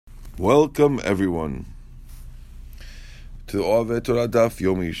Welcome everyone to the Ove Torah Daf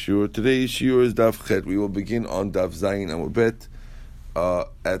Yomi Shiur. Today's Shiur is Daf Chet. We will begin on Daf Zayin and Mubet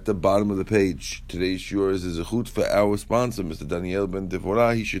at the bottom of the page. Today's Shiur is a zechut for our sponsor, Mr. Daniel Ben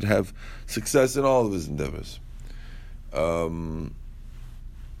Devorah. He should have success in all of his endeavors. The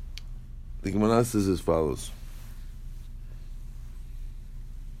Gemara says as follows.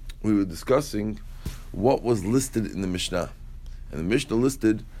 We were discussing what was listed in the Mishnah. And the Mishnah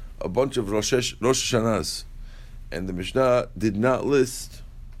listed a bunch of Rosh Hashanahs. And the Mishnah did not list,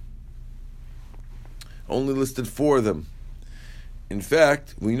 only listed 4 of them. In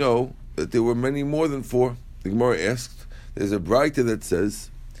fact, we know that there were many more than 4. The Gemara asked, there's a Braita that says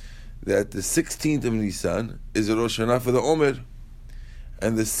that the 16th of Nisan is a Rosh Hashanah for the Omer,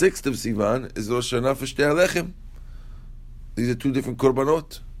 and the 6th of Sivan is Rosh Hashanah for Shtei HaLechem. These are 2 different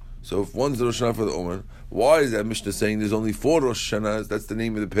korbanot. So if one's the Rosh Hashanah for the Omer, why is that Mishnah saying there's only 4 Rosh Hashanahs? That's the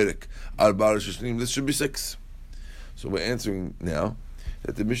name of the Perek. Arba Rosh Hashanah. This should be 6. So we're answering now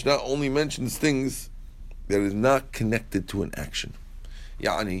that the Mishnah only mentions things that is not connected to an action.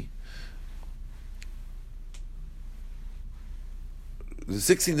 Yani, the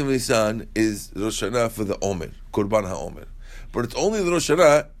 16th of Nisan is Rosh Hashanah for the Omer, Korban HaOmer. But it's only the Rosh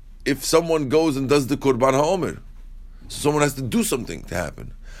Hashanah if someone goes and does the Korban HaOmer. So someone has to do something to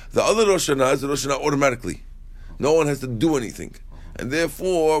happen. The other Rosh Hashanah is the Rosh Hashanah automatically. No one has to do anything. And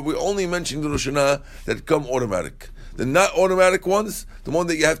therefore, we're only mentioning the Rosh Hashanah that come automatic. The not automatic ones, the one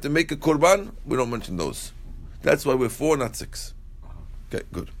that you have to make a Korban, we don't mention those. That's why we're 4, not 6. Okay,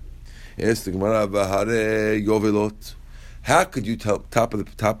 good. Yes, the Gemara, V'harei Yovelot. How could you tell top of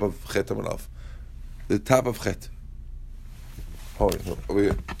Chet HaMarav? The top of Chet. Hold on, over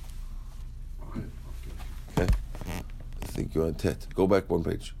here. Okay. I think you're on Tet. Go back 1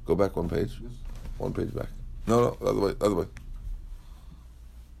 page. Go back 1 page. Yes. 1 page back. No, the other way.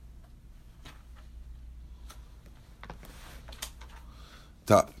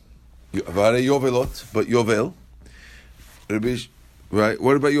 Top. Vare Yovelot, but Yovel. Right?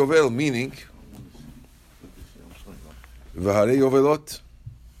 What about Yovel? Meaning, Vare Yovelot.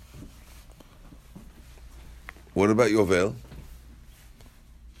 What about Yovel?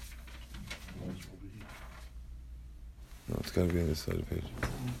 No, it's got to be on this side of the page.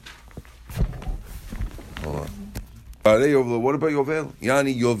 Hold on. What about Yovel?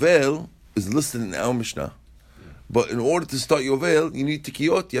 Yani, Yovel is listed in our Mishnah. But in order to start Yovel, you need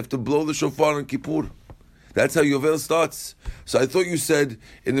Tikiyot. You have to blow the shofar on Kippur. That's how Yovel starts. So I thought you said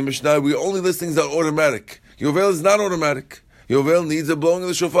in the Mishnah, we only list things that are automatic. Yovel is not automatic. Yovel needs a blowing of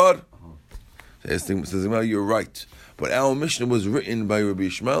the shofar. Says, you're right. But our Mishnah was written by Rabbi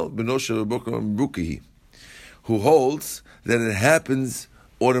Ishmael ben Rukihi, who holds that it happens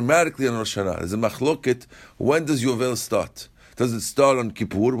automatically on Rosh Hashanah. There's a machloket. When does Yovel start? Does it start on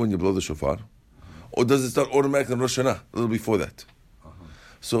Kippur when you blow the shofar? Or does it start automatically on Rosh Hashanah, a little before that?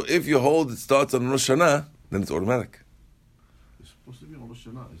 So if you hold it starts on Rosh Hashanah, then it's automatic. It's supposed to be on Rosh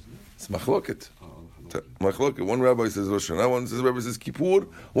Hashanah, isn't it? It's machloket. Machloket. One rabbi says Rosh Hashanah, one rabbi says Kippur,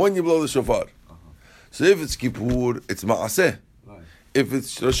 when you blow the shofar. So if it's Kippur, it's Ma'aseh. Right. If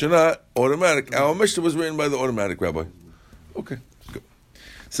it's Rosh Hashanah, automatic. Our Mishnah was written by the automatic rabbi. Okay, good.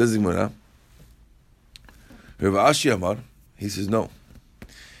 Says Gemara, Rav Ashi Amar, he says no.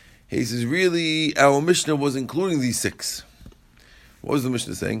 He says, really, our Mishnah was including these 6. What was the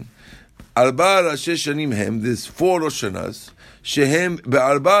Mishnah saying? Arba Rosh Shanim hem, there's 4 Rosh Hashanahs, shehem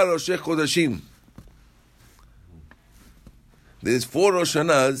be'arba Rosh Chodashim. There's 4 Rosh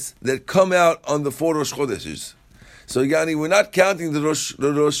Hashanahs that come out on the 4 Rosh Chodeshes. So, Yani, we're not counting the Rosh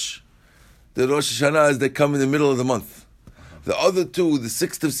Hashanahs that come in the middle of the month. The other 2, the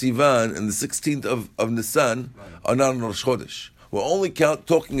 6th of Sivan and the 16th of Nisan, are not on Rosh Chodesh. We're only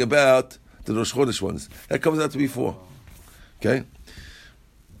talking about the Rosh Chodesh ones. That comes out to be 4. Okay?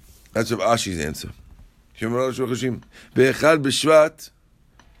 That's Rav Ashi's answer. Be'echad b'shvat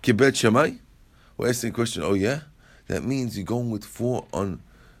kibet Shammai. We're asking the question, oh yeah? That means you're going with 4 on...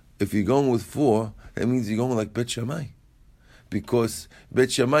 If you're going with 4, that means you're going like Bet Shammai. Because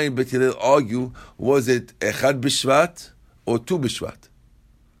Bet Shammai and Bet Hillel argue, was it echad b'shvat or 2 b'shvat?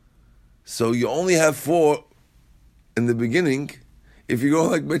 So you only have 4 in the beginning, if you go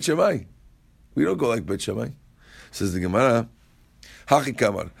like Bet Shammai. We don't go like Bet Shammai. Says the Gemara, Hachi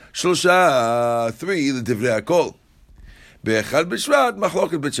Kamar, Shlosha, 3, the Divrei HaKol. Be'echad b'shvat,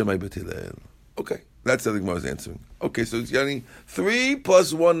 machloket Bet Shammai Bet Hillel. Okay, that's how the Gemara is answering. Okay, so it's Yani 3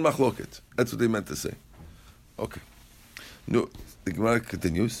 plus 1 machloket. That's what they meant to say. Okay. No, the Gemara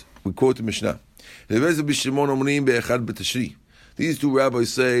continues. We quote the Mishnah. These 2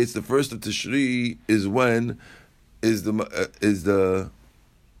 rabbis say it's the first of Tishri is when is the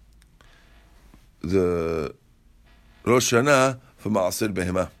Rosh Hashanah for Ma'aser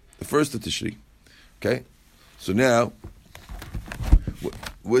Behemah, the first of Tishri. Okay, so now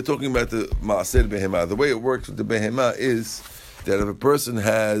we're talking about the Ma'aser Behemah. The way it works with the Behemah is that if a person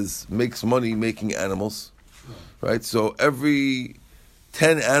makes money making animals, right? So every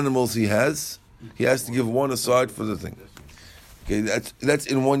 10 animals he has to give one aside for the thing. Okay, that's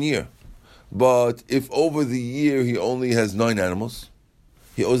in 1 year. But if over the year he only has 9 animals,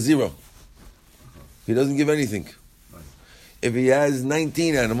 he owes 0. He doesn't give anything. If he has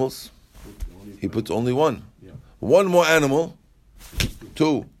 19 animals, he puts only 1. One more animal,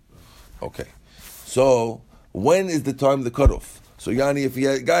 2. Okay. So when is the time the cutoff? So Yani, if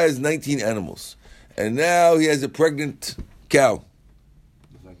a guy has 19 animals, and now he has a pregnant cow.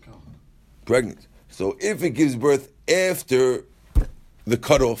 Pregnant. So if it gives birth after the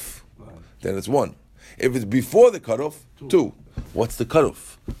cutoff, then it's 1. If it's before the cutoff, 2. What's the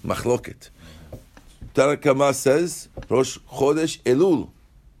cutoff? Machloket. Tarakama says, Rosh Chodesh Elul.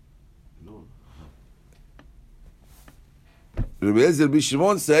 Rabbi Eliezer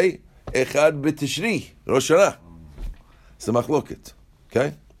Bishimon say, Echad B'Tishri, Rosh Hashanah. It's the machloket.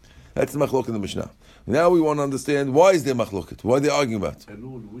 Okay? That's the machloket in the Mishnah. Now we want to understand, why is there machloket? Why are they arguing about?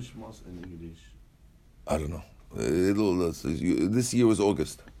 Elul, which month in English? I don't know. This year was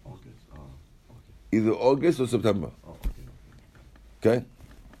August. August. Okay. Either August or September. Oh, Okay?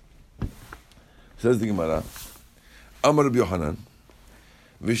 Says the Gemara, Amar Rabbi Yochanan,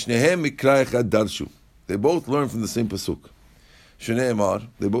 Vishnehem Mikra Echad Darshu. They both learn from the same pasuk. Shnei Emar,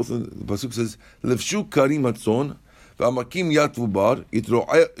 the pasuk says, Levshu Karim Hatzon, V'amakim Yatvu Bar,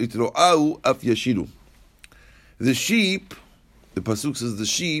 Yitro'au Af Yashiru. The sheep, the pasuk says, the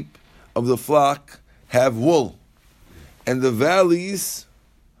sheep of the flock have wool, and the valleys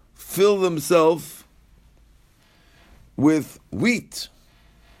fill themselves with wheat.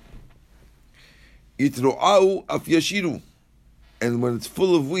 Yitro'au Af Yashiru. And when it's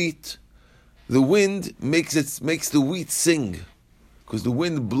full of wheat, the wind makes the wheat sing. Because the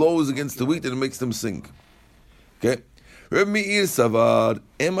wind blows against the wheat and it makes them sing. Okay? Reb Meir Savar,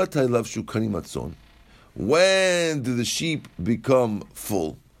 Ematai Lavshu Karim Hatzon. When do the sheep become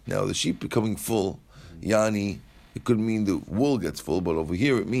full? Now the sheep becoming full, Yani, it could mean the wool gets full, but over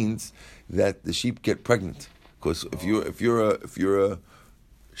here it means that the sheep get pregnant. Because if you're a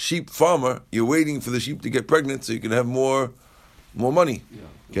sheep farmer, you're waiting for the sheep to get pregnant so you can have more money.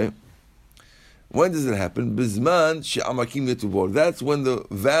 Okay? When does it happen? Bizman she'amakim yetubor. That's when the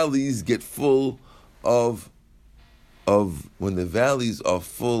valleys get full of when the valleys are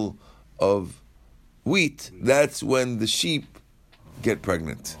full of wheat. That's when the sheep get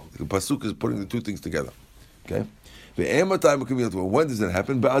pregnant. The pasuk is putting the two things together. Okay. When does it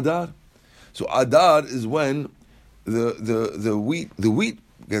happen? Ba'adar. So Adar is when the wheat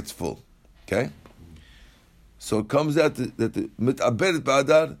gets full. Okay. So it comes out that the mit'aberet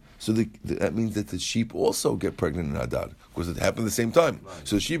ba'adar. So that means that the sheep also get pregnant in Adar, because it happened at the same time. Right.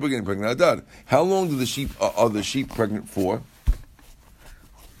 So the sheep are getting pregnant in Adar. How long do are the sheep pregnant for?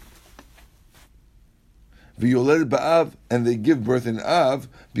 V'yoled ba'av, and they give birth in Av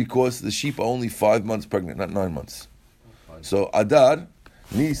because the sheep are only 5 months pregnant, not 9 months. So Adar,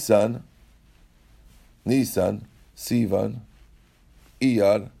 Nisan, Sivan,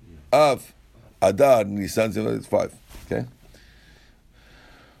 Iyar, Av, Adar, Nisan, Sivan, it's 5. Okay.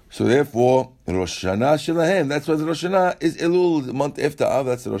 So therefore, Rosh Hashanah Shelahem, that's why the Rosh Hashanah is Elul, the month after Av,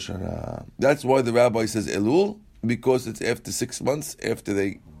 that's the Rosh Hashanah. That's why the rabbi says Elul, because it's after 6 months after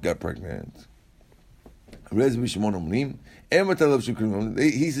they got pregnant. He says,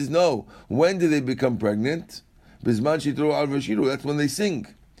 no, when do they become pregnant? That's when they sing.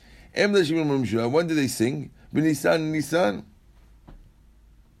 When do they sing? Nisan.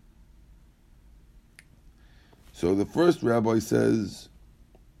 So the first rabbi says,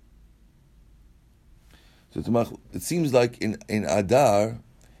 so it seems like in Adar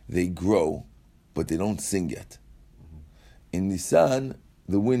they grow, but they don't sing yet. In Nisan,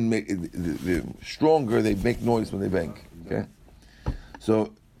 the wind the stronger, they make noise when they bang. Okay,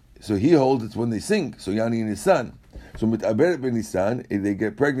 so he holds it's when they sing. So Yani in Nisan. So mit'aberet b'Nisan, if they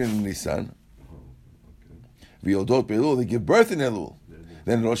get pregnant in Nisan, v'yodot be'Elul, they give birth in Elul.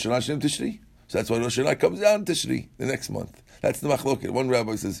 Then Rosh Hashanah Shem Tishri. So that's why Rosh Hashanah comes down in Tishri the next month. That's the machloket. One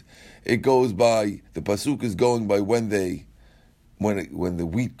rabbi says it goes by, the pasuk is going by when the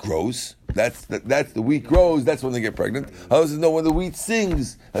wheat grows. That's the wheat grows. That's when they get pregnant. Others says no, when the wheat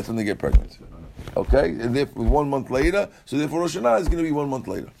sings, that's when they get pregnant. Okay, and therefore 1 month later. So therefore Rosh Hashanah is going to be 1 month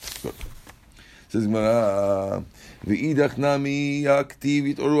later. Good. Says v'idach nami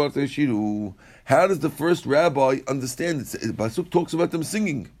aktivit oruat shiru. How does the first rabbi understand it? The pasuk talks about them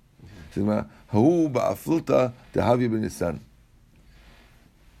singing. You're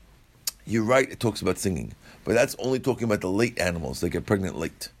right, it talks about singing, but that's only talking about the late animals. They get pregnant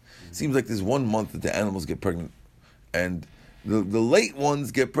late. Seems like there's 1 month that the animals get pregnant, and the late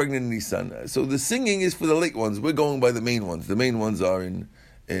ones get pregnant in Nisan. So the singing is for the late ones. We're going by the main ones. The main ones are in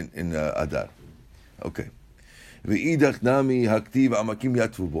Adar. Okay. The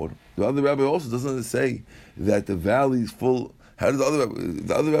other rabbi also doesn't say that the valley is full. How does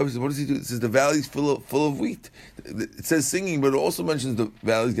the other rabbi say? What does he do? It says the valley is full of wheat. It says singing, but it also mentions the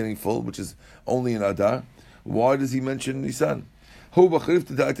valley is getting full, which is only in Adar. Why does he mention Nisan? He holds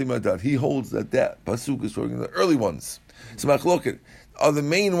that pasuk is talking the early ones. So machloket, are the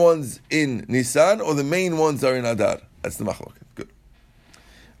main ones in Nisan or the main ones are in Adar? That's the machloket. Good.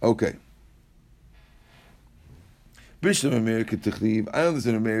 Okay. Bishlam Amir Ketechliv. I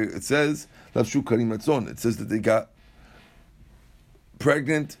understand Amir. It says Lavshu Karim Matzon. It says that they got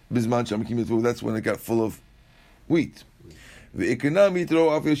pregnant. Bisman Shamakim. That's when it got full of wheat. The Ikanami Tro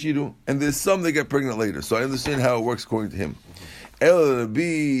Af Yashidu. And there's some that get pregnant later. So I understand how it works according to him. El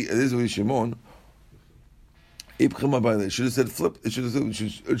Rabbi. This is what Shimon. It should have said flip. It should say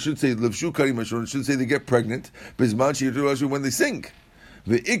Lavshu Karim Matzon. It should say they get pregnant. Bisman Shamakim when they sing.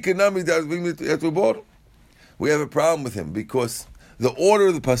 The Ikanami Tro. We have a problem with him because the order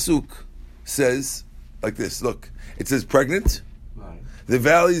of the pasuk says like this. Look, it says pregnant, right. The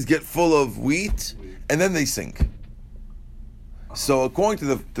valleys get full of wheat, and then they sink. So according to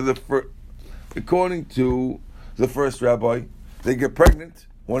the first rabbi, they get pregnant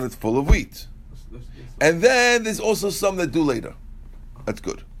when it's full of wheat, and then there's also some that do later. That's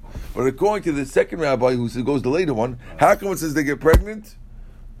good. But according to the second rabbi, who goes the later one, how come it says they get pregnant?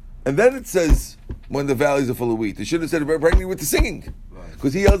 And then it says when the valleys are full of wheat. It should have said pregnant with the singing,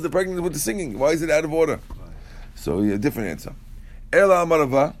 because he held the pregnant with the singing. Why is it out of order? So yeah, different answer. Ela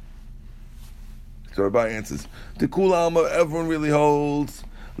Amarava. So Rabbi answers. The Kula Amar, everyone really holds.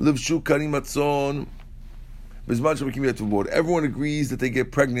 Livshu Karim Matzon. Everyone agrees that they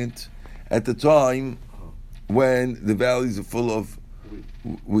get pregnant at the time when the valleys are full of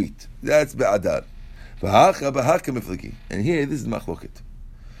wheat. That's Be'adar. And here, this is Machloket.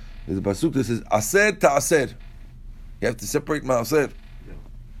 There's a pasuk that says aser ta'aser. You have to separate ma'aser,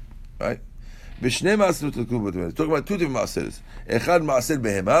 right? B'shnei ma'aser talking about two different ma'asers. Echad ma'aser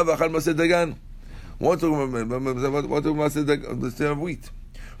behema, v'echad ma'aser dagan. One talking about ma'aser dagan of wheat.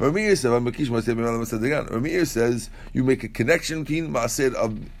 Ramir says you make a connection between ma'aser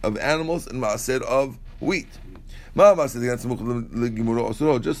of animals and ma'aser of wheat. Just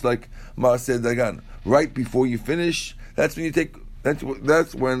like ma'aser dagan, right before you finish, that's when you take.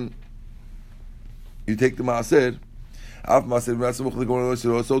 That's when you take the maaser. So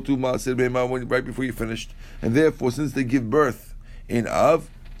too maaser right before you finished, and therefore, since they give birth in Av,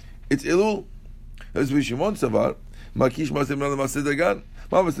 it's Elul. As we Shimon Savar, Makish maaser maaser dagan,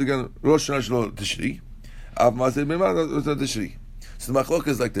 maaser dagan Rosh Hashanah Tishri, Av maaser Rosh Tishri. So the machlok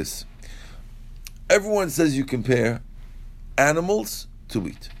is like this. Everyone says you compare animals to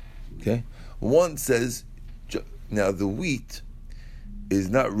wheat. Okay, one says now the wheat is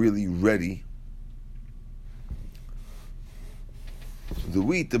not really ready. The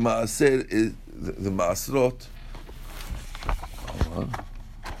wheat, the maaser is the maasrot.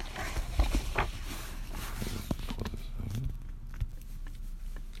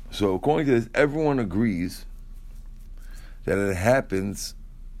 So according to this, everyone agrees that it happens,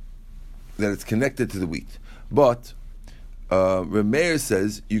 that it's connected to the wheat. But Rameir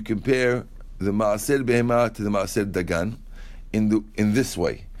says you compare the maaser behema to the maaser dagan in this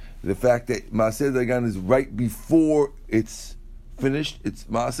way. The fact that maaser dagan is right before it's finished, it's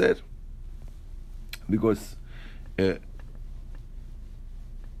maaser, because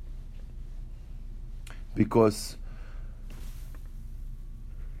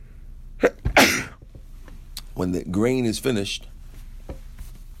when the grain is finished,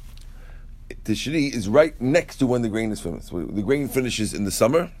 Tishri is right next to when the grain is finished. So the grain finishes in the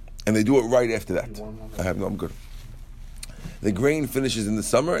summer, and they do it right after that. I'm good. The grain finishes in the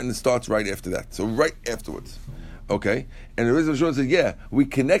summer, and it starts right after that. So right afterwards. Okay? And the Rizal Shon said, yeah, we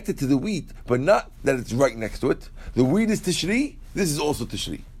connect it to the wheat, but not that it's right next to it. The wheat is Tishri, this is also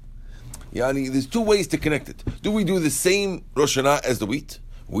Tishri. Yani, there's two ways to connect it. Do we do the same Rosh Hashanah as the wheat?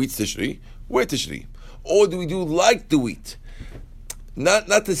 Wheat's Tishri, we're Tishri. Or do we do like the wheat? Not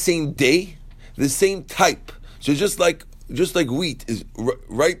the same day, the same type. So just like wheat is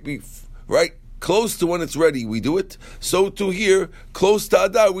right close to when it's ready, we do it. So too here, close to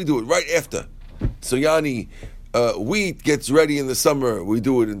Adar, we do it right after. So Yani, wheat gets ready in the summer, we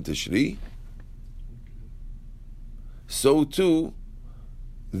do it in Tishri. So too,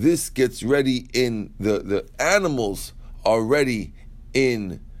 this gets ready in the animals are ready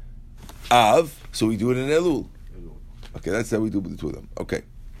in Av, so we do it in Elul. Okay, that's how we do with the two of them. Okay.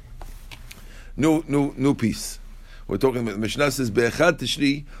 New piece. We're talking about the Mishnah says Be'echad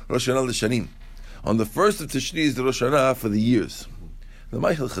Tishri Rosh Hashanah l'shanim. On the first of Tishri is the Rosh Hashanah for the years. The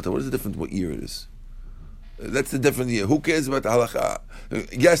Ma'il Chata, what is the difference what year it is? That's the different year. Who cares about the halacha?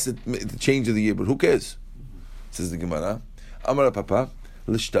 Yes, the change of the year, but who cares? Says the Gemara. Amar Papa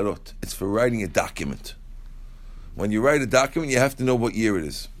l'shtarot. It's for writing a document. When you write a document, you have to know what year it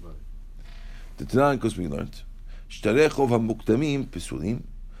is. The Tanakh, because we learned, shtarechov hamuktamim pesulim,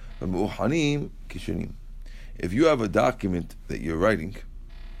 v'mu'uchanim kishanim. If you have a document that you're writing,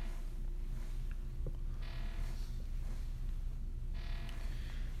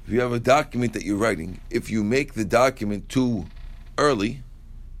 if you make the document too early,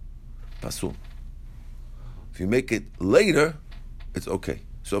 pasul. If you make it later, it's okay.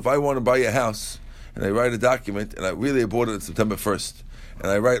 So if I want to buy a house and I write a document and I bought it on September 1st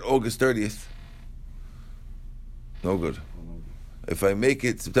and I write August 30th, no good. If I make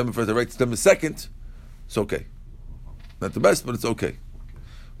it September 1st, I write September 2nd, it's okay. Not the best, but it's okay.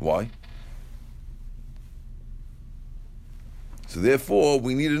 Why? So therefore,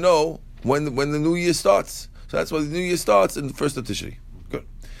 we need to know when the new year starts. So that's why the new year starts in the first of Tishri. Good.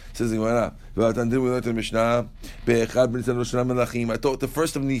 Says the Gemara, I thought the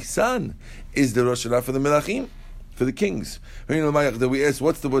first of Nisan is the Rosh Hashanah for the Melachim, for the kings. We asked,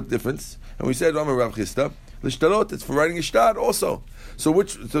 what's the difference? And we said, Amar Rav Chisda, l'shtarot, it's for writing a shtar also. So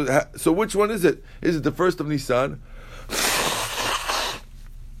which one is it? Is it the first of Nisan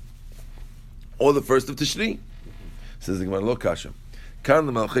or the first of Tishri? Says the Gemara, Lo kasha. Kan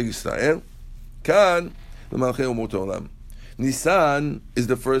l'malchei Yisrael, kan l'malchei umot ha'olam. Nisan is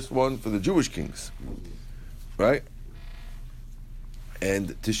the first one for the Jewish kings, right?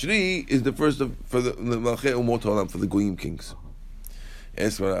 And Tishri is the first for the malchei umot ha'olam, for the Goyim kings.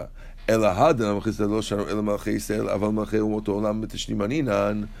 Yes, Gemara. We have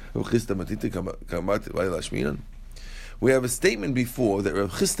a statement before that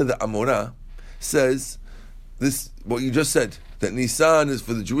Rav Chisda the Amora says this, what you just said, that Nisan is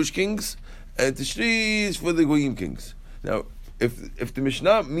for the Jewish kings and Tishri is for the Goyim kings. Now, if the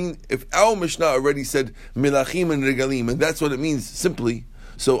Mishnah if our Mishnah already said Melachim and Regalim, and that's what it means simply,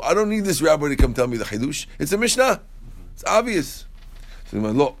 so I don't need this rabbi to come tell me the Chidush. It's a Mishnah. It's obvious. So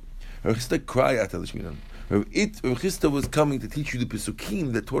look. Rav Chisda was coming to teach you the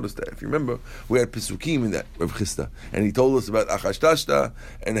Pesukim that taught us that. If you remember, we had Pesukim in that, Rav Chisda. And he told us about Achashtashta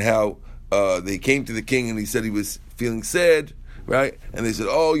and how they came to the king and he said he was feeling sad, right? And they said,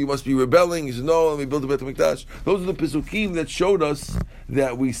 oh, you must be rebelling. He said, no, let me build a Beit HaMikdash. Those are the Pesukim that showed us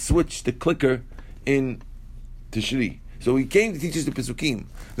that we switched the clicker in Tishri. So he came to teach us the Pesukim.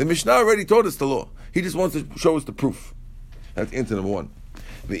 The Mishnah already taught us the law. He just wants to show us the proof. That's answer number one.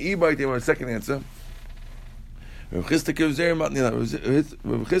 The E-Bite, second answer. Rav Chisda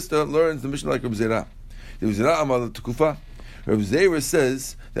learns the Mishnah like Rav Zera. Rav Zera Amar Tekufa. Rav Zera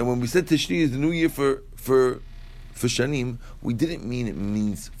says that when we said Tishri is the new year for Shanim, we didn't mean it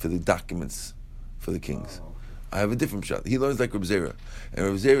means for the documents for the kings. I have a different shot. He learns like Rav Zera, and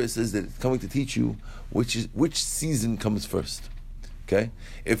Rav Zera says that it's coming to teach you which season comes first. Okay,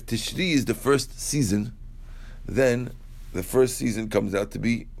 if Tishri is the first season, then the first season comes out to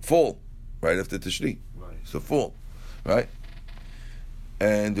be fall, right after Tishri. Right. So fall, right?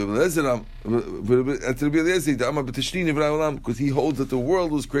 And because he holds that the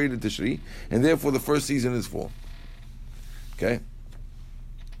world was created Tishri, and therefore the first season is fall. Okay?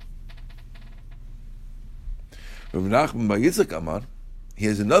 Rav Nachman bar Yitzchak Amar, he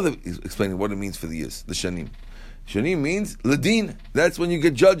has another explaining what it means for the years, the Shanim. Shanim means Ladin. That's when you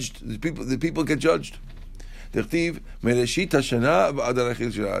get judged. The people get judged. Hashem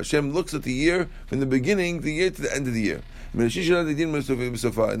looks at the year from the beginning of the year to the end of the year. In the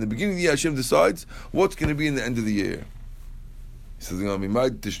beginning of the year, Hashem decides what's going to be in the end of the year. He says, how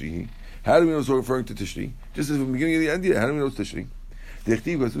do we know it's referring to Tishri? Just as from the beginning of the end of the year, how do we know it's Tishri? It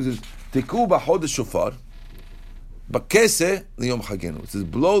says,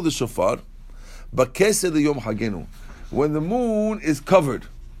 blow the shofar, when the moon is covered.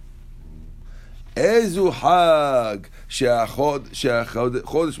 What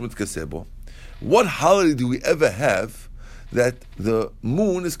holiday do we ever have that the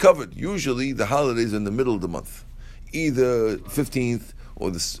moon is covered? Usually the holiday is in the middle of the month, either 15th or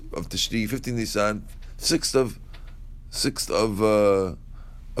of Tishri, 15th Nisan, 6th of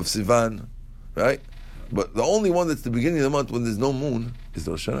Sivan, right? But the only one that's the beginning of the month when there's no moon is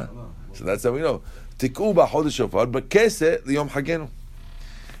Rosh Hashanah. So that's how we know. Tiku b'chodesh shofar b'keseh liyom hagenu.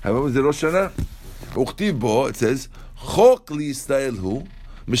 However, is it Rosh Hashanah? Uchtiv bo, it says, Chok liyisrael hu,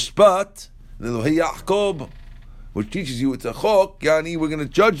 mishpat l'Elohei Yaakov, which teaches you it's a chok, yani we're going to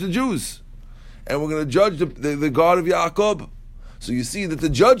judge the Jews. And we're going to judge the God of Yaakov. So you see that the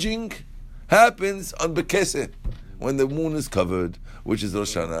judging happens on Bekeseh, when the moon is covered, which is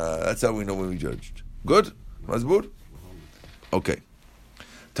Rosh Hashanah. That's how we know when we judged. Good? Mazbur? Okay.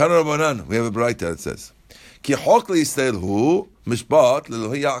 Tana Rabbanan, we have a braita that says, Ki chok liyisrael hu, mishpat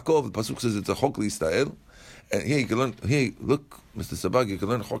l'Elohei Yaakov. The pasuk says it's a chok liyisrael. And here you can learn, here, look, Mr. Sabag, you can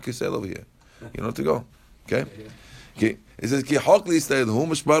learn chok yisrael over here. You know where to go. Okay? Okay. It says, Ki chok liyisrael hu,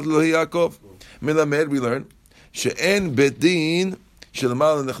 mishpat l'Elohei Yaakov. Milamed, we learn, she'en bet din,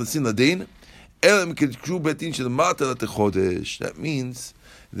 she'lemal nechasin ladin, elam k'kru bet din she'lemata l'techodesh. That means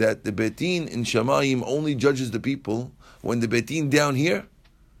that the bet din in Shamayim only judges the people when the bet din down here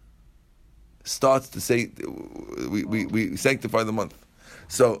starts to say, we sanctify the month.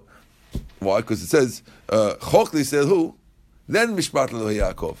 So, why? Because it says, Chok liyisrael hu, then Mishpat Elohei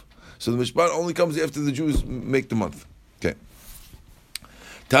Yaakov. So the Mishpat only comes after the Jews make the month. Okay.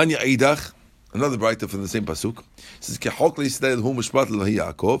 Tanya Eidach, another writer from the same pasuk, says, Ki Chok liyisrael hu Mishpat Elohei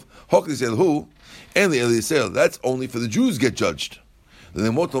Yaakov, Chok liyisrael hu, and the Eliezer, that's only for the Jews get judged.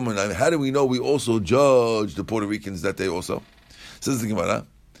 Then how do we know we also judge the Puerto Ricans that day also? Says the Gemara,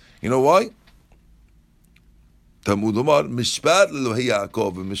 you know why? Talmud Omar, Mishpat Elohei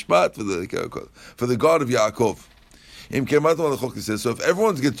Yaakov, Mishpat for the God of Yaakov. So if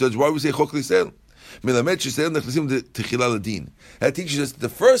everyone gets judged, why would we say Chok liyisrael? That teaches us that the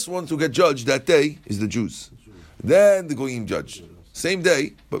first ones who get judged that day is the Jews. Then the Goyim judged. Same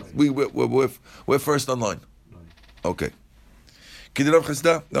day, but we're first online. Okay. Melech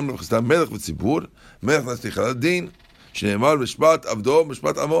v'tzibur, Melech nastich din, shenemar mishpat avdo,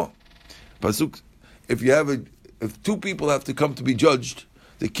 mishpat amo. Pasuk. If two people have to come to be judged,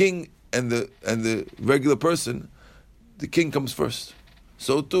 the king and the regular person, the king comes first.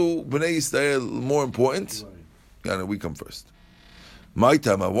 So too, Bnei Yisrael more important. Yeah, we come first. My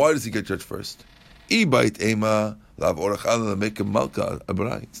tama, why does he get judged first? Ibait ema lav orach ala make a malka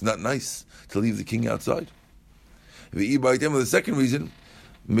abrai. It's not nice to leave the king outside. Ibait ema. The second reason,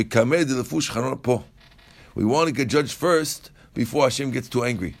 mekamed lefush chanon po. We want to get judged first before Hashem gets too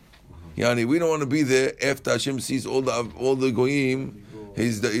angry. Yani, we don't want to be there after Hashem sees all the goyim.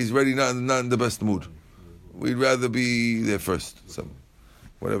 He's ready, not in the best mood. We'd rather be there first. So,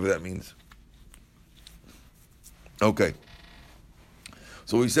 whatever that means. Okay.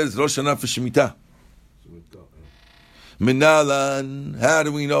 So he says Rosh Hashanah for Shemitah. Minalan. How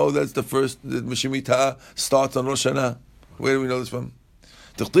do we know that's the first? The Shemitah starts on Rosh Hashanah. Where do we know this from?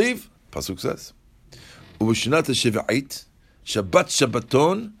 Tichtiv. Pasuk says, Ubushinat Sheva'it Shabbat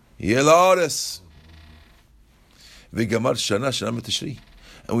Shabbaton Yelares V'gamar Shana Shana B'Tishri,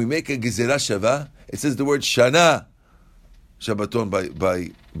 and we make a Gezerah Shava. It says the word Shana Shabbaton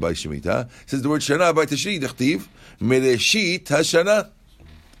by Shemitah. It says the word Shana by Tishri. Dechtiv Mereshit Hashana.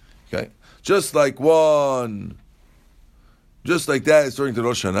 Okay, just like that, it's referring to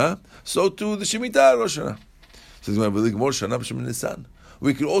Rosh Hashanah. So too the Shemitah Rosh Hashanah. Says more Shana b'Shem Nisan.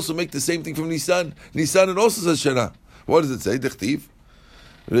 We could also make the same thing from Nisan. Nisan it also says Shana. What does it say? Dechtiv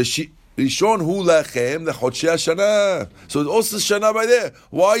Rishon hu lachem lechodshei Hashana. So it also says Shana by there.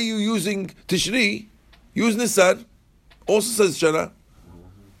 Why are you using Tishri? Use Nisan. Also says Shana.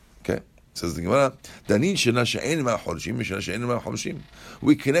 Okay. Says the Gemara. Danin Shana she'ein ma'chodeshim, Shana she'ein ma'chodeshim.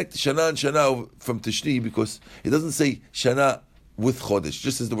 We connect Shana and Shana from Tishri because it doesn't say Shana with Chodesh.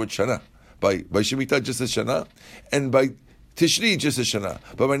 Just says the word Shana. By Shemitah just says Shana, and by Tishri just says Shana.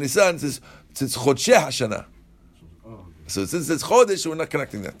 But by Nisan it says Chodshei Hashana. So since it's Chodesh, we're not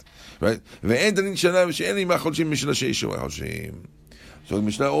connecting that, right? So the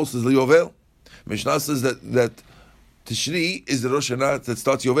Mishnah also says Yovel. Mishnah says that Tishri is the Rosh Hashanah that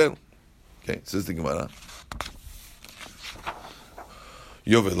starts Yovel. Okay, says the Gemara.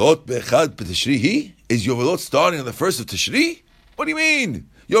 Yovelot be'echad b'Tishri is Yovelot starting on the 1st of Tishri? What do you mean?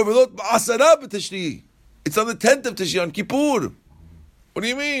 Yovelot b'asara b'Tishri. It's on the 10th of Tishri on Kippur. What do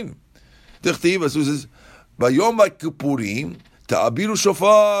you mean? Dechtiv, as says, Bayom Kippurim ta'abiru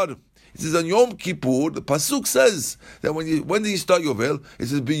shofar. It says on Yom Kippur, the pasuk says that when do you start Yovel? It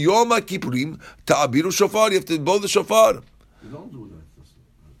says Bayom Kippurim ta'abiru shofar. You have to blow the shofar. We don't do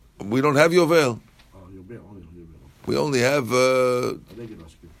that. We don't have Yovel. We only have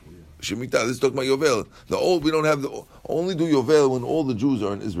Shemitah. Let's talk about Yovel. We don't have only do Yovel when all the Jews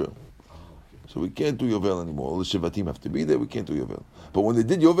are in Israel. So we can't do Yovel anymore. All the Shevatim have to be there. We can't do Yovel. But when they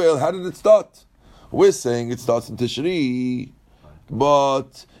did Yovel, how did it start? We're saying it starts in Tishri,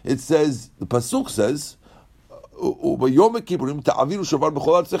 but it says, the Pasuk says, וביום הכיפורים תעבירו שופר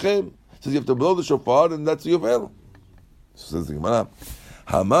בכל ארצכם. Says you have to blow the shofar, and that's Yovel. So says the Gemara.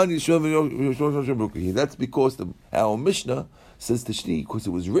 That's because our Mishnah says Tashni, because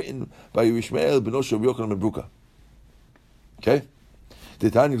it was written by Yishmael ben Osher Yochanan ben Bruka. Okay? The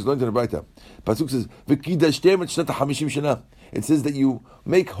Tanya is going to the Braita. Pasuk says, "V'kidashtem et shnat ha-hamishim shana." It says that you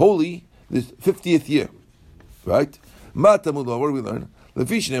make holy the 50th year, right? Ma tamud, what do we learn?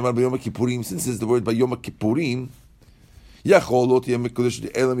 Lefi shneimar b'yom kippurim. Since it's the word by Yom Kippurim, you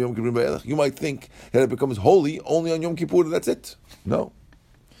might think that it becomes holy only on Yom Kippur, and that's it. No.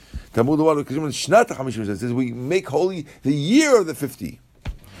 It says we make holy the year of the 50.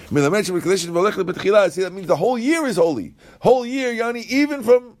 See, that means the whole year is holy. Whole year, Yani, even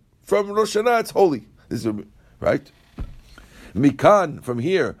from Rosh Hashanah, it's holy. This is right. Mikan, from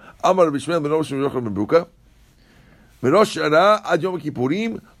here, Amar Bishmael ben Rosh Yochanan ben Bruka. Rosh Hashanah ad Yom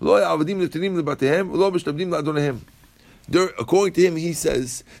Kippurim lo ya'avadim neftinim lebatehem lo mishtabdim la'adonehem. According to him, he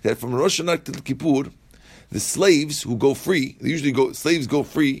says that from Rosh Hashanah to Kippur, the slaves who go free, slaves go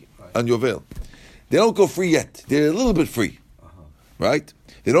free on Yovel. They don't go free yet. They're a little bit free, right?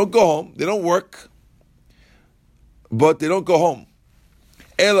 They don't go home. They don't work, but they don't go home.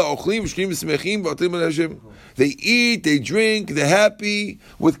 They eat, they drink, they're happy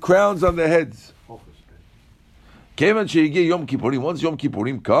with crowns on their heads. Once Yom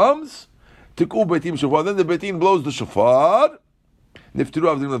Kippurim comes, then the Beitin blows the shofar. Then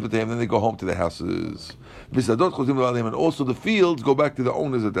they go home to their houses. And also the fields go back to the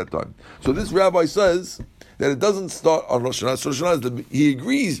owners at that time. So this rabbi says that it doesn't start on Rosh Hashanah. Rosh Hashanah he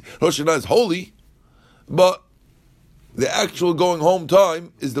agrees Rosh Hashanah is holy, but the actual going home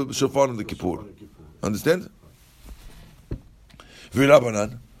time is the shofar and the Kippur. Understand?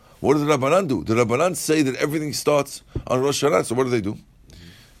 V'Rabbanan. What does the Rabbanan do? The Rabbanan say that everything starts on Rosh Hashanah. So what do?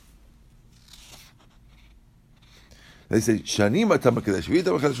 They say shanim atam kadesh. He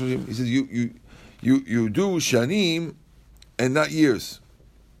says you do shanim and not years.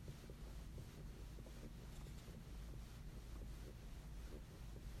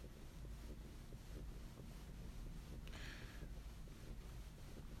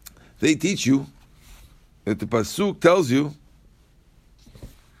 They teach you that the pasuk tells you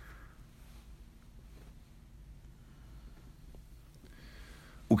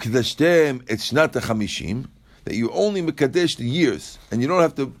ukidashtem et shnat ha-chamishim, that you only mekadesh the years, and you don't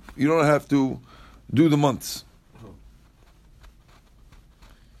have to do the months.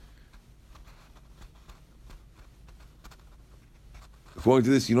 According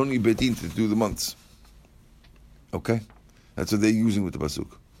to this, you don't need betin to do the months. Okay, that's what they're using with the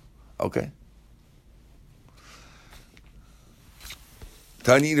pasuk. Okay.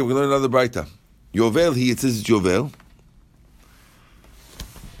 Tani, we're going to learn another braita. Yovel, it says it's Yovel.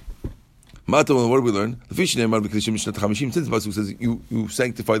 What do we learn? Since the pasuk says you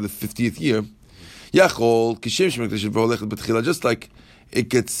sanctify the 50th year, just like it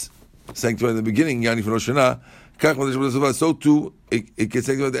gets sanctified in the beginning, Yani from Rosh Hashanah, so too it gets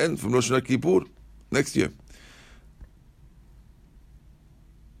sanctified at the end from Rosh Hashanah Kippur next year.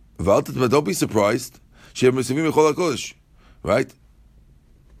 But don't be surprised, right?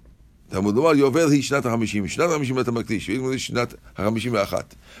 According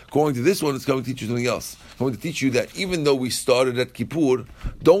to this one, it's going to teach you something else. It's going to teach you that even though we started at Kippur,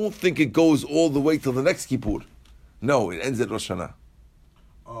 don't think it goes all the way till the next Kippur. No, it ends at Rosh Hashanah.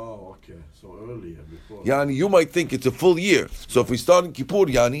 Oh, okay. So earlier, before. Yani, you might think it's a full year. So if we start in Kippur,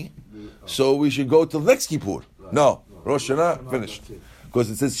 Yani, so we should go till next Kippur. Right. No, Rosh Hashanah, finished. Because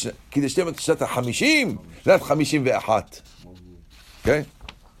it says, Kidashtem et Shnat ha-Hamishim, not 51. Okay?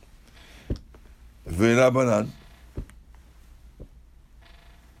 V'Rabbanan.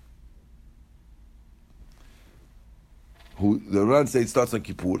 Who the Rabbanan say it starts on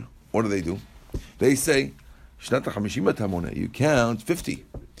Kippur. What do? They say Shnat ha-Hamishim hamoneh. You count 50.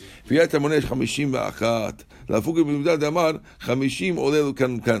 V'yat hamoneh 51. La'afuk b'midad damar 50 olelu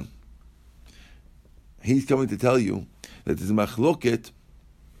kan. He's coming to tell you that there's a machloket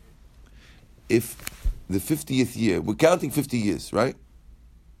if the 50th year, we're counting 50 years, right?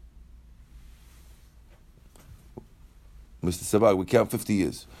 Mr. Sabag, we count 50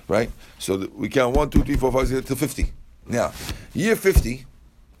 years, right? So we count 1, 2, 3, 4, 5, 6 to 50. Now, year 50,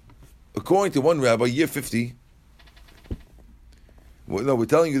 according to one rabbi, year 50, we're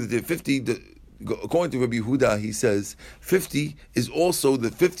telling you that the 50, according to Rabbi Yehuda, he says, 50 is also the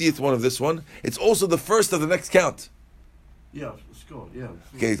 50th one of this one. It's also the first of the next count. Yeah, let's go, yeah.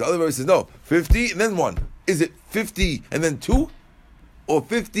 Okay, the other verse says, no, 50 and then 1. Is it 50 and then 2? Or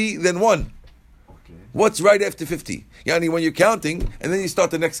 50 then 1? Okay. What's right after 50? Yani when you're counting, and then you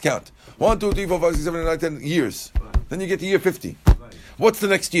start the next count. 1, 2, 3, 4, 5, 6, 7, 8, 9, 10 years. Right. Then you get to year 50. Right. What's the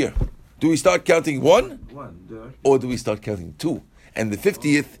next year? Do we start counting 1? One. There. Or do we start counting 2? And the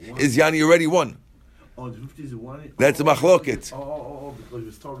 50th is Yani already 1. Oh, the 50 is one. That's a machloket. Because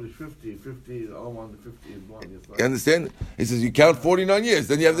we started 50. 50 is all one. The 50 is one. Yes, You understand? He says you count 49 years,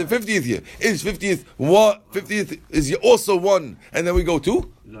 then you have the 50th year. Is 50th one? 50th is also 1, and then we go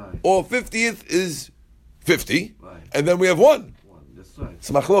 2? Right. Or 50th is 50, Right. and then we have 1. One. That's right.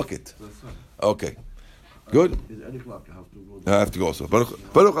 It's machloket. That's right. Okay. Good? Is 8 o'clock. I have to go. I have to go also.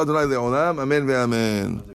 Baruch Adonai Le'olam. Amen ve'amen.